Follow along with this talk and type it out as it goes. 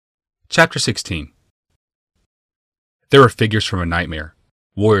Chapter 16. There were figures from a nightmare,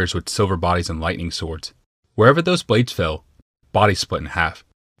 warriors with silver bodies and lightning swords. Wherever those blades fell, bodies split in half.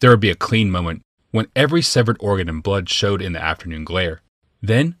 There would be a clean moment when every severed organ and blood showed in the afternoon glare.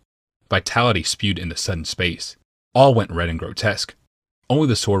 Then, vitality spewed into sudden space. All went red and grotesque. Only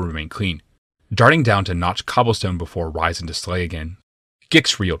the sword remained clean, darting down to notch cobblestone before rising to slay again.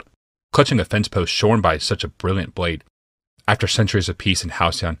 Gix reeled, clutching a fence post shorn by such a brilliant blade. After centuries of peace in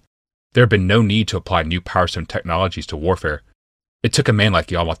Halcyon, there had been no need to apply new Power Stone technologies to warfare. It took a man like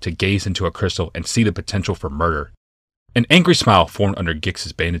Yalmoth to gaze into a crystal and see the potential for murder. An angry smile formed under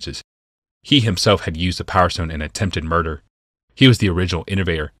Gix's bandages. He himself had used the Power Stone in attempted murder. He was the original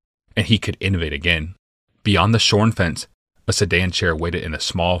innovator, and he could innovate again. Beyond the shorn fence, a sedan chair waited in a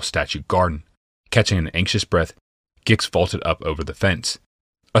small statue garden. Catching an anxious breath, Gix vaulted up over the fence.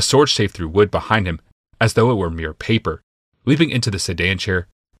 A sword shaved through wood behind him as though it were mere paper. Leaping into the sedan chair,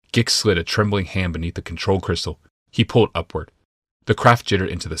 Gix slid a trembling hand beneath the control crystal. He pulled upward. The craft jittered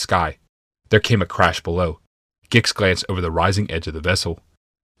into the sky. There came a crash below. Gix glanced over the rising edge of the vessel.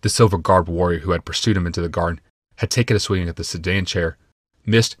 The silver-garbed warrior who had pursued him into the garden had taken a swing at the sedan chair,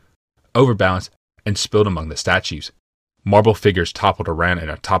 missed, overbalanced, and spilled among the statues. Marble figures toppled around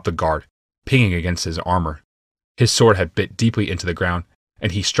and atop the guard, pinging against his armor. His sword had bit deeply into the ground,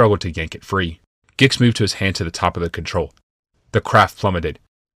 and he struggled to yank it free. Gix moved his hand to the top of the control. The craft plummeted.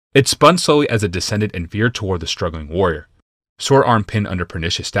 It spun slowly as it descended and veered toward the struggling warrior. Sword arm pinned under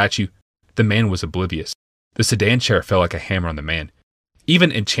pernicious statue, the man was oblivious. The sedan chair fell like a hammer on the man.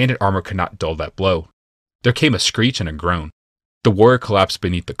 Even enchanted armor could not dull that blow. There came a screech and a groan. The warrior collapsed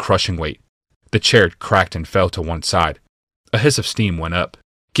beneath the crushing weight. The chair cracked and fell to one side. A hiss of steam went up.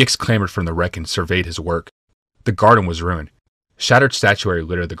 Gix clambered from the wreck and surveyed his work. The garden was ruined. Shattered statuary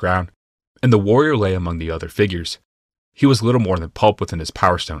littered the ground, and the warrior lay among the other figures. He was little more than pulp within his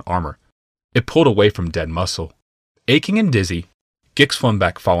Power Stone armor. It pulled away from dead muscle. Aching and dizzy, Gix flung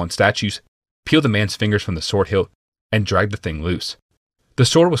back fallen statues, peeled the man's fingers from the sword hilt, and dragged the thing loose. The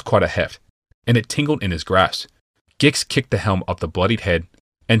sword was quite a heft, and it tingled in his grasp. Gix kicked the helm off the bloodied head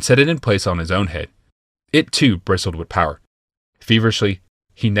and set it in place on his own head. It too bristled with power. Feverishly,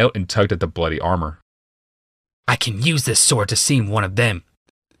 he knelt and tugged at the bloody armor. I can use this sword to seam one of them,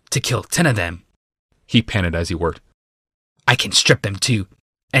 to kill 10 of them, he panted as he worked. I can strip them too,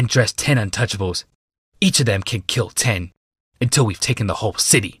 and dress 10 untouchables. Each of them can kill 10, until we've taken the whole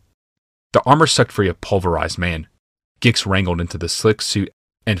city. The armor sucked free a pulverized man. Gix wrangled into the slick suit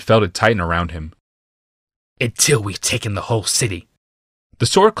and felt it tighten around him. Until we've taken the whole city. The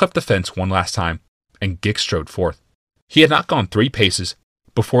sword cleft the fence one last time, and Gix strode forth. He had not gone 3 paces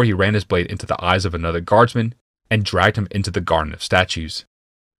before he ran his blade into the eyes of another guardsman and dragged him into the garden of statues.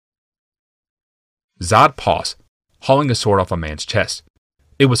 Zod paused, hauling a sword off a man's chest.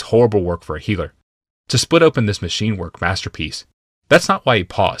 It was horrible work for a healer. To split open this machine work masterpiece. That's not why he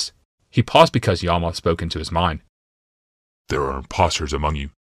paused. He paused because Yalmoth spoke into his mind. There are impostors among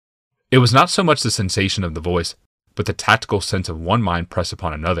you. It was not so much the sensation of the voice, but the tactical sense of one mind pressed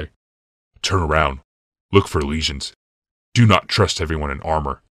upon another. Turn around. Look for legions. Do not trust everyone in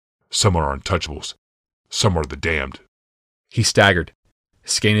armor. Some are untouchables. Some are the damned. He staggered,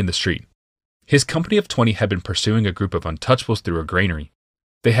 scanning the street. His company of 20 had been pursuing a group of untouchables through a granary.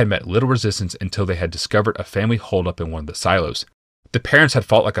 They had met little resistance until they had discovered a family holed up in one of the silos. The parents had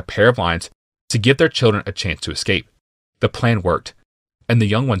fought like a pair of lions to give their children a chance to escape. The plan worked, and the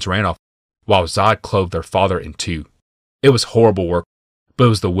young ones ran off while Zod clove their father in 2. It was horrible work, but it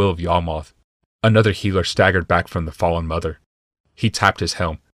was the will of Yalmoth. Another healer staggered back from the fallen mother. He tapped his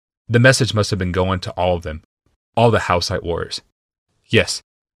helm. The message must have been going to all of them, all the Housite warriors. Yes,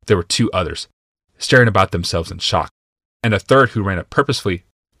 there were 2 others, staring about themselves in shock, and a third who ran up purposefully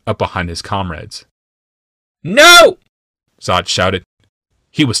up behind his comrades. No! Zod shouted.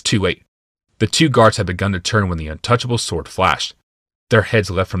 He was too late. The 2 guards had begun to turn when the untouchable sword flashed. Their heads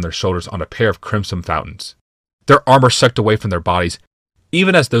leapt from their shoulders on a pair of crimson fountains. Their armor sucked away from their bodies,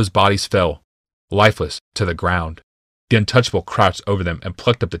 even as those bodies fell, lifeless, to the ground. The untouchable crouched over them and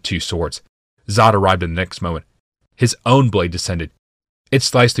plucked up the 2 swords. Zod arrived in the next moment. His own blade descended. It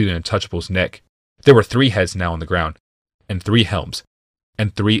sliced through the untouchable's neck. There were 3 heads now on the ground, and 3 helms,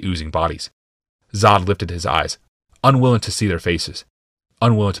 and 3 oozing bodies. Zod lifted his eyes, unwilling to see their faces,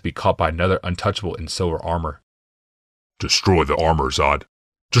 unwilling to be caught by another untouchable in silver armor. Destroy the armor, Zod.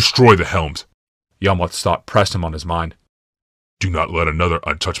 Destroy the helms. Yalmoth's thought pressed him on his mind. Do not let another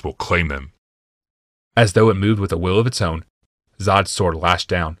untouchable claim them. As though it moved with a will of its own, Zod's sword lashed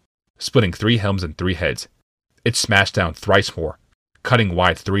down, splitting 3 helms and 3 heads. It smashed down thrice more, cutting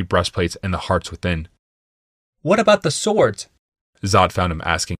wide 3 breastplates and the hearts within. What about the swords? Zod found him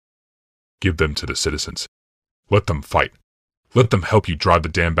asking. Give them to the citizens. Let them fight. Let them help you drive the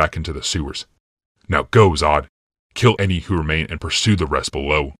dam back into the sewers. Now go, Zod. Kill any who remain and pursue the rest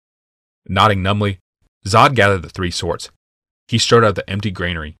below. Nodding numbly, Zod gathered the 3 swords. He strode out of the empty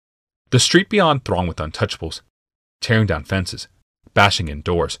granary. The street beyond thronged with untouchables, tearing down fences, bashing in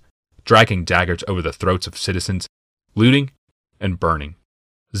doors, dragging daggers over the throats of citizens, looting and burning.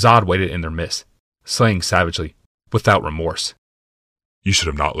 Zod waited in their midst, slaying savagely, without remorse. You should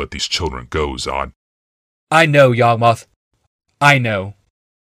have not let these children go, Zod. I know, Yawgmoth. I know.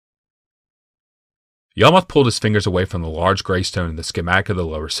 Yawgmoth pulled his fingers away from the large gray stone in the schematic of the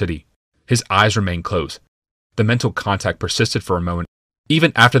lower city. His eyes remained closed. The mental contact persisted for a moment,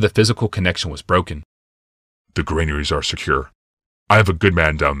 even after the physical connection was broken. The granaries are secure. I have a good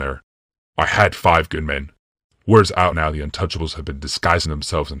man down there. I had 5 good men. Word's out now the Untouchables have been disguising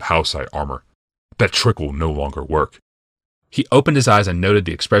themselves in housesite armor. That trick will no longer work. He opened his eyes and noted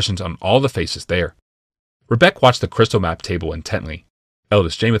the expressions on all the faces there. Rebecca watched the crystal map table intently.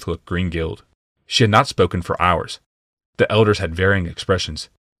 Eldest Jameth looked green-gilled. She had not spoken for hours. The elders had varying expressions.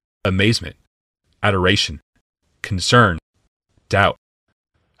 Amazement, adoration, concern, doubt,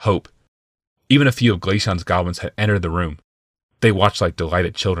 hope. Even a few of Glaceon's goblins had entered the room. They watched like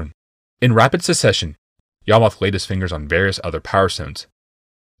delighted children. In rapid succession, Yawgmoth laid his fingers on various other power stones.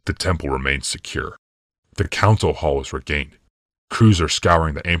 The temple remains secure. The council hall is regained. Crews are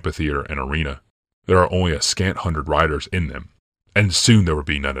scouring the amphitheater and arena. There are only a scant 100 riders in them, and soon there will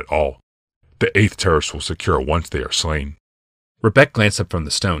be none at all. The 8th terrace will secure once they are slain. Rebecca glanced up from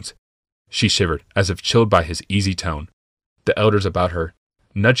the stones. She shivered, as if chilled by his easy tone. The elders about her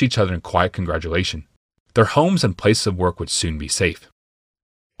nudged each other in quiet congratulation. Their homes and places of work would soon be safe.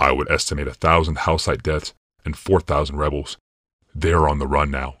 I would estimate 1,000 housesite deaths and 4,000 rebels. They are on the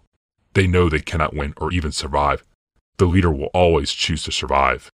run now. They know they cannot win or even survive. The leader will always choose to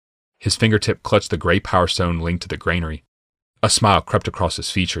survive. His fingertip clutched the gray power stone linked to the granary. A smile crept across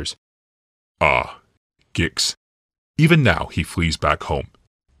his features. Ah, Gix. Even now he flees back home.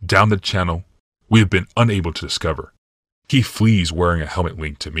 Down the channel we have been unable to discover. He flees wearing a helmet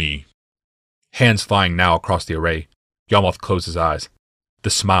linked to me. Hands flying now across the array, Yawgmoth closed his eyes. The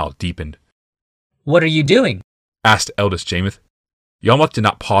smile deepened. What are you doing? Asked eldest Jameth. Yawgmoth did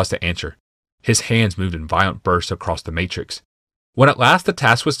not pause to answer. His hands moved in violent bursts across the matrix. When at last the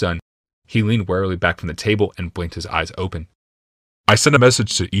task was done, he leaned warily back from the table and blinked his eyes open. I sent a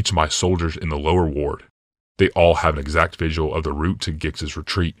message to each of my soldiers in the lower ward. They all have an exact visual of the route to Gix's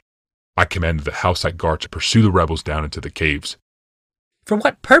retreat. I commanded the housesite guard to pursue the rebels down into the caves. For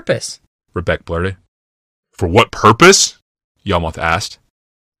what purpose? Rebecca blurted. For what purpose? Yawgmoth asked.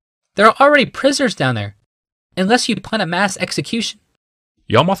 There are already prisoners down there, unless you plan a mass execution.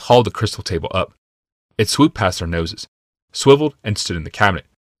 Yawgmoth hauled the crystal table up. It swooped past their noses, swiveled, and stood in the cabinet.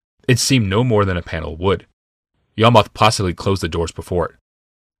 It seemed no more than a panel of wood. Yawgmoth placidly closed the doors before it.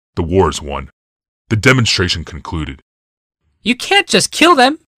 The war is won. The demonstration concluded. You can't just kill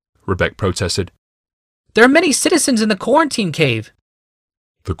them, Rebecca protested. There are many citizens in the quarantine cave.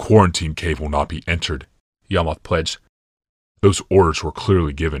 The quarantine cave will not be entered, Yawgmoth pledged. Those orders were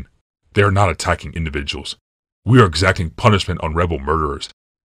clearly given. They are not attacking individuals. We are exacting punishment on rebel murderers.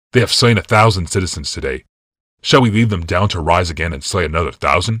 They have slain 1,000 citizens today. Shall we leave them down to rise again and slay another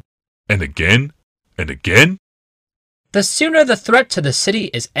 1,000? And again? And again? The sooner the threat to the city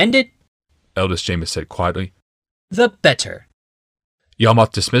is ended, Eldest Jameis said quietly, the better.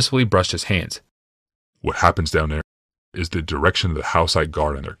 Yawgmoth dismissively brushed his hands. What happens down there is the direction of the housesite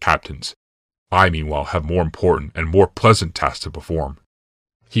guard and their captains. I, meanwhile, have more important and more pleasant tasks to perform.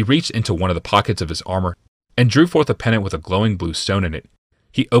 He reached into one of the pockets of his armor and drew forth a pendant with a glowing blue stone in it.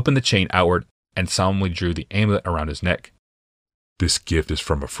 He opened the chain outward and solemnly drew the amulet around his neck. This gift is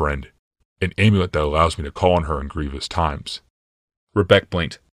from a friend, an amulet that allows me to call on her in grievous times. Rebecca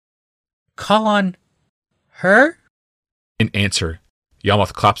blinked. Call on her? In answer,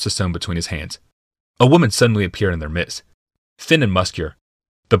 Yawgmoth clasped the stone between his hands. A woman suddenly appeared in their midst. Thin and muscular,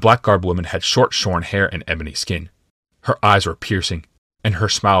 the black-garbed woman had short shorn hair and ebony skin. Her eyes were piercing, and her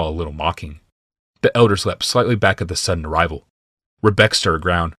smile a little mocking. The elders leapt slightly back at the sudden arrival. Rebecca stirred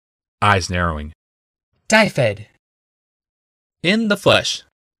ground, eyes narrowing. Dyfed. In the flesh,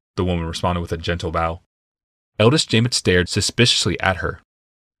 the woman responded with a gentle bow. Eldest Jamet stared suspiciously at her.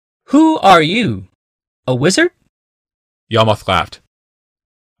 Who are you? A wizard? Yawgmoth laughed.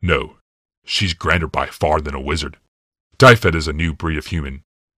 No, she's grander by far than a wizard. Dyfed is a new breed of human,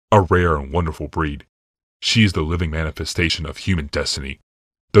 a rare and wonderful breed. She is the living manifestation of human destiny.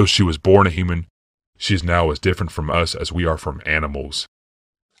 Though she was born a human, she is now as different from us as we are from animals.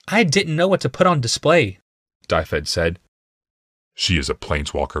 I didn't know what to put on display, Dyfed said. She is a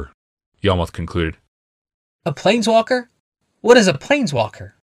planeswalker. Yalmoth concluded. A planeswalker? What is a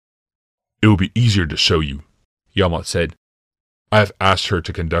planeswalker? It will be easier to show you, Yalmoth said. I have asked her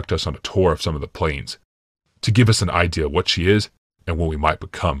to conduct us on a tour of some of the planes, to give us an idea of what she is and what we might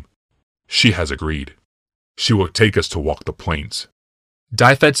become. She has agreed. She will take us to walk the plains.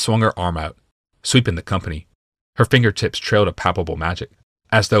 Dyfed swung her arm out, sweeping the company. Her fingertips trailed a palpable magic,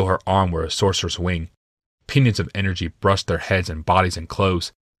 as though her arm were a sorcerer's wing. Pinions of energy brushed their heads and bodies and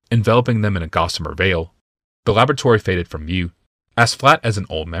clothes, enveloping them in a gossamer veil. The laboratory faded from view, as flat as an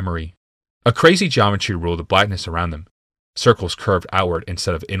old memory. A crazy geometry ruled the blackness around them. Circles curved outward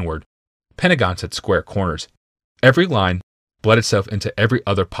instead of inward. Pentagons had square corners. Every line bled itself into every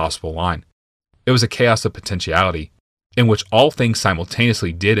other possible line. It was a chaos of potentiality, in which all things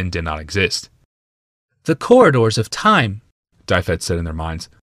simultaneously did and did not exist. The corridors of time, Dyfed said in their minds.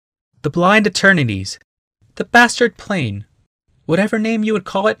 the blind eternities, the bastard plane, whatever name you would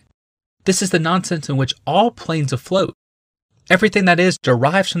call it. This is the nonsense in which all planes afloat. Everything that is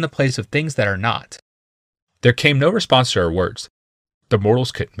derives from the place of things that are not. There came no response to her words. The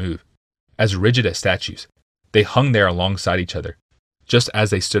mortals couldn't move. As rigid as statues, they hung there alongside each other, just as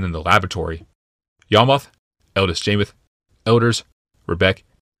they stood in the laboratory. Yalmoth, eldest Jameith, elders, Rebek,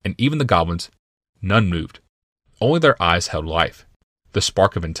 and even the goblins, none moved. Only their eyes held life, the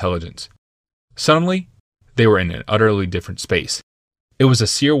spark of intelligence. Suddenly, they were in an utterly different space. It was a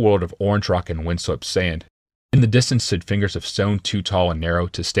sere world of orange rock and windswept sand. In the distance stood fingers of stone too tall and narrow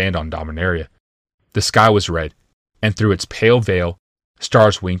to stand on Dominaria. The sky was red, and through its pale veil,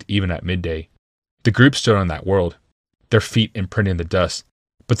 stars winked even at midday. The group stood on that world, their feet imprinting the dust,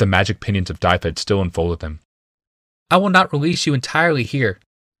 but the magic pinions of Dyfed still enfolded them. I will not release you entirely here.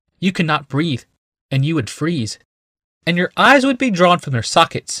 You cannot breathe, and you would freeze, and your eyes would be drawn from their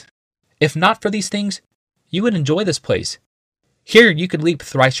sockets. If not for these things, you would enjoy this place. Here you could leap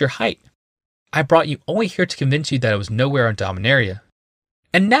thrice your height. I brought you only here to convince you that it was nowhere on Dominaria.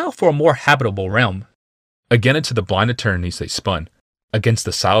 And now for a more habitable realm. Again into the blind eternities they spun. Against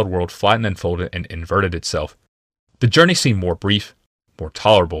the solid world flattened and folded and inverted itself. The journey seemed more brief, more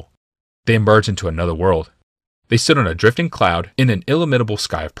tolerable. They emerged into another world. They stood on a drifting cloud in an illimitable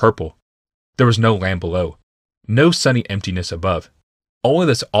sky of purple. There was no land below, no sunny emptiness above, only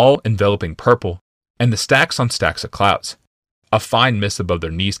this all-enveloping purple and the stacks on stacks of clouds. A fine mist above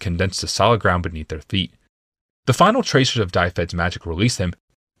their knees condensed the solid ground beneath their feet. The final tracers of Dyfed's magic released them,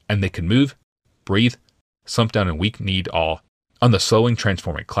 and they could move, breathe, slump down in weak-kneed awe on the slowing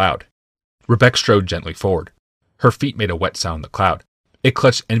transforming cloud. Rebek strode gently forward. Her feet made a wet sound in the cloud. It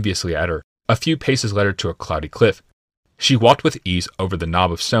clutched enviously at her. A few paces led her to a cloudy cliff. She walked with ease over the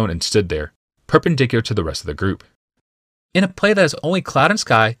knob of stone and stood there, perpendicular to the rest of the group. In a play that is only cloud and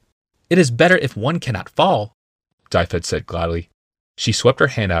sky, it is better if one cannot fall, Dyfed said gladly. She swept her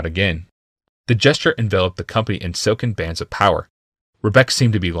hand out again. The gesture enveloped the company in silken bands of power. Rebek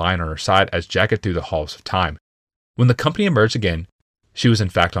seemed to be lying on her side as jagged through the halls of time. When the company emerged again, she was in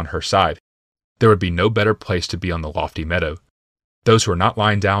fact on her side. There would be no better place to be on the lofty meadow. Those who were not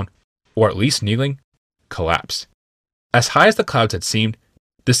lying down, or at least kneeling, collapsed. As high as the clouds had seemed,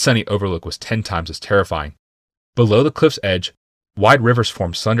 this sunny overlook was 10 times as terrifying. Below the cliff's edge, wide rivers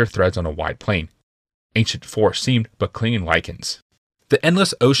formed slender threads on a wide plain. Ancient forests seemed but clinging lichens. The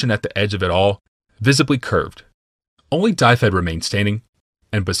endless ocean at the edge of it all visibly curved. Only Dyfed remained standing,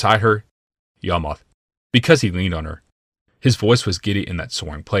 and beside her, Yalmoth, because he leaned on her. His voice was giddy in that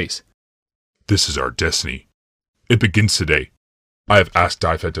soaring place. This is our destiny. It begins today. I have asked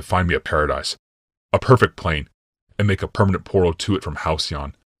Dyfed to find me a paradise, a perfect plane, and make a permanent portal to it from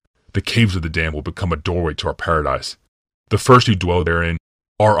Halcyon. The caves of the dam will become a doorway to our paradise. The first who dwell therein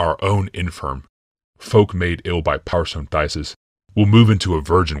are our own infirm. Folk made ill by powerstone thises will move into a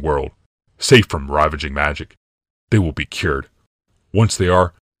virgin world, safe from ravaging magic. They will be cured. Once they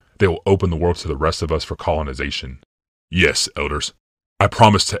are, they will open the world to the rest of us for colonization. Yes, elders, I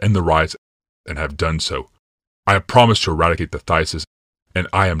promise to end the riots and have done so. I have promised to eradicate the thises, and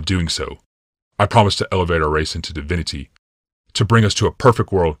I am doing so. I promise to elevate our race into divinity, to bring us to a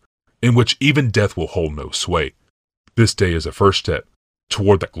perfect world in which even death will hold no sway. This day is a first step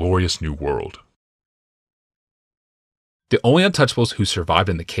toward that glorious new world. The only untouchables who survived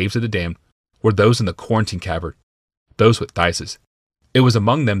in the caves of the damned were those in the quarantine cavern, those with thises. It was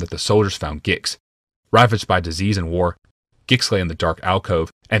among them that the soldiers found Gix. Ravaged by disease and war, Gix lay in the dark alcove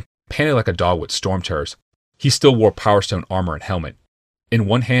and panted like a dog with storm terrors. He still wore powerstone armor and helmet. In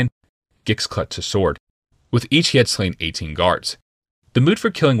one hand, Gix clutched a sword. With each he had slain 18 guards. The mood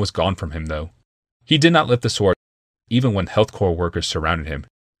for killing was gone from him, though. He did not lift the sword, even when health corps workers surrounded him.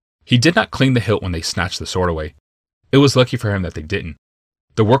 He did not cling the hilt when they snatched the sword away. It was lucky for him that they didn't.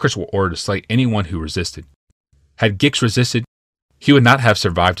 The workers were ordered to slay anyone who resisted. Had Gix resisted, he would not have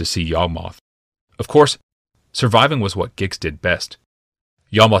survived to see Yawgmoth. Of course, surviving was what Gix did best.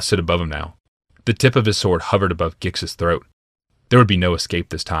 Yawgmoth stood above him now. The tip of his sword hovered above Gix's throat. There would be no escape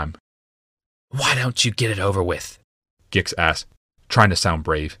this time. Why don't you get it over with? Gix asked, trying to sound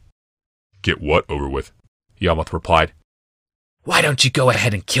brave. Get what over with? Yawgmoth replied. Why don't you go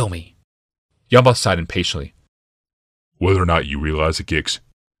ahead and kill me? Yawgmoth sighed impatiently. Whether or not you realize it, Gix,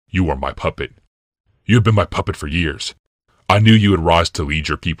 you are my puppet. You have been my puppet for years. I knew you would rise to lead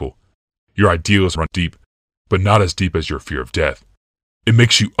your people. Your ideals run deep, but not as deep as your fear of death. It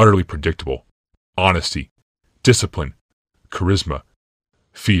makes you utterly predictable. Honesty, discipline, charisma,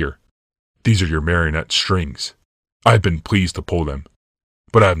 fear. These are your marionette strings. I have been pleased to pull them,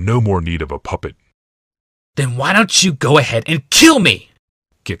 but I have no more need of a puppet. Then why don't you go ahead and kill me?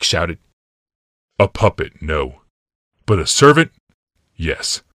 Gix shouted. A puppet, no. But a servant?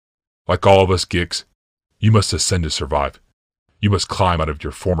 Yes. Like all of us, Gix, you must ascend to survive. You must climb out of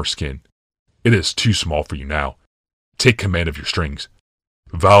your former skin. It is too small for you now. Take command of your strings.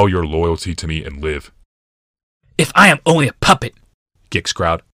 Vow your loyalty to me and live. If I am only a puppet, Gix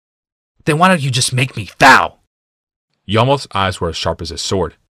growled, then why don't you just make me vow? Yawgmoth's eyes were as sharp as his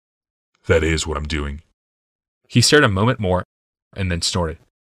sword. That is what I'm doing. He stared a moment more and then snorted.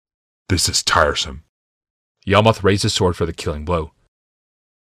 This is tiresome. Yawgmoth raised his sword for the killing blow.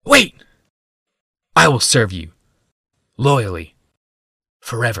 Wait! I will serve you. Loyally.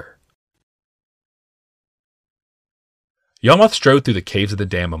 Forever. Yawgmoth strode through the caves of the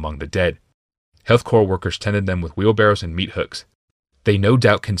dam among the dead. Health Corps workers tended them with wheelbarrows and meat hooks. They no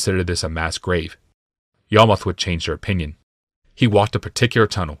doubt considered this a mass grave. Yawgmoth would change their opinion. He walked a particular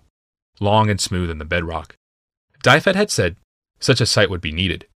tunnel, long and smooth in the bedrock. Dyfed had said such a site would be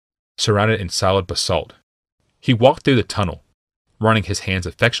needed, surrounded in solid basalt. He walked through the tunnel, running his hands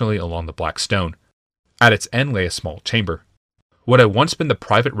affectionately along the black stone. At its end lay a small chamber, what had once been the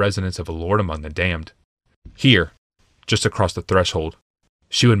private residence of a lord among the damned. Here, just across the threshold,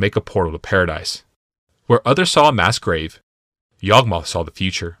 she would make a portal to paradise. Where others saw a mass grave, Yawgmoth saw the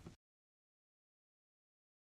future.